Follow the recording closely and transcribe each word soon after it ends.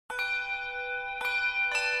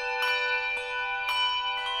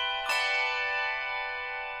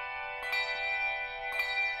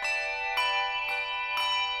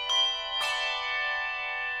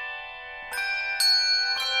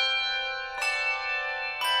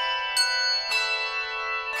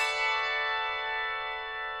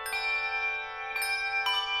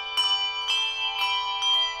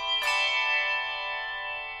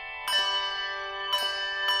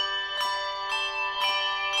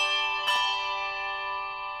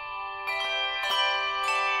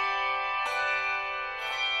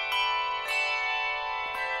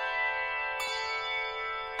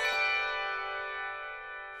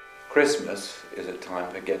Christmas is a time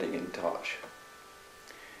for getting in touch.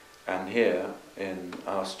 And here in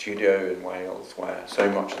our studio in Wales, where so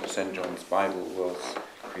much of the St. John's Bible was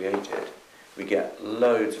created, we get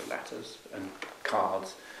loads of letters and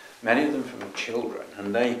cards, many of them from children,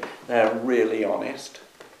 and they're really honest,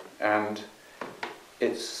 and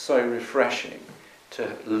it's so refreshing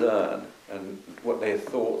to learn and what their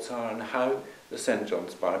thoughts are and how the St.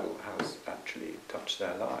 John's Bible has actually touched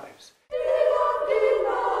their lives.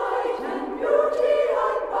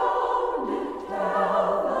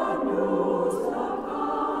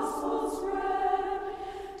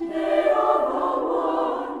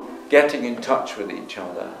 Getting in touch with each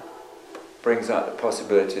other brings out the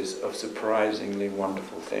possibilities of surprisingly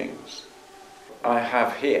wonderful things. I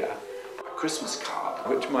have here a Christmas card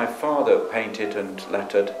which my father painted and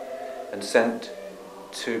lettered and sent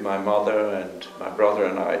to my mother and my brother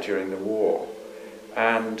and I during the war.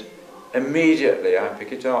 And immediately I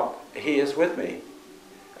pick it up, he is with me.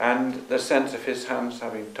 And the sense of his hands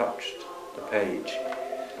having touched the page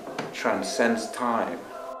transcends time.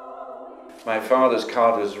 My father's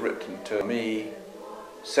card was written to me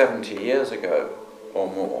 70 years ago or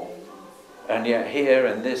more, and yet here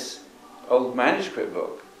in this old manuscript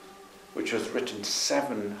book, which was written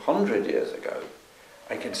 700 years ago,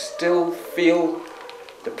 I can still feel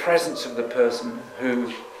the presence of the person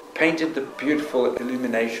who painted the beautiful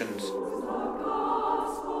illuminations.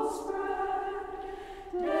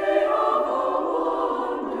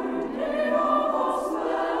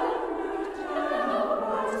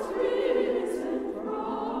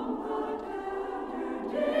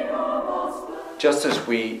 Just as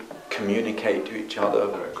we communicate to each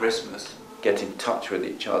other at Christmas, get in touch with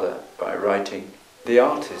each other by writing, the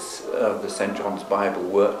artists of the St. John's Bible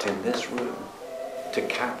worked in this room to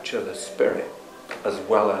capture the spirit as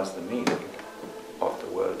well as the meaning of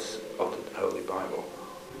the words of the Holy Bible.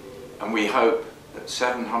 And we hope that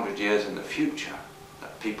 700 years in the future,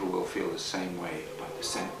 that people will feel the same way about the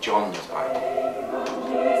St. John's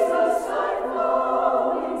Bible.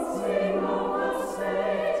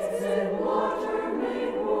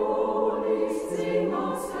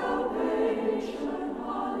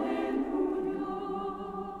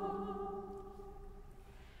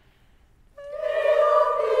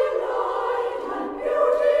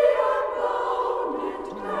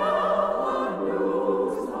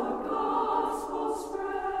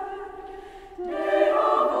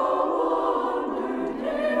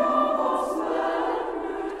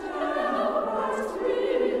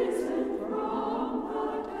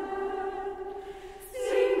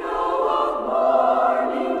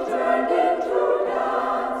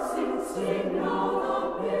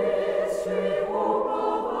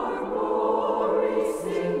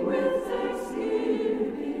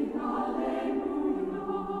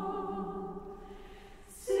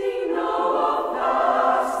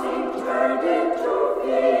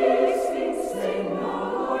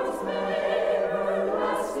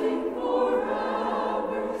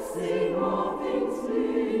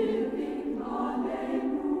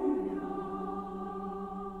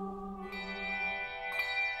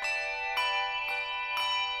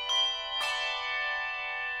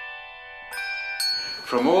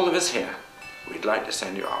 From all of us here, we'd like to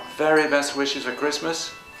send you our very best wishes for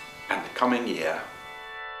Christmas and the coming year.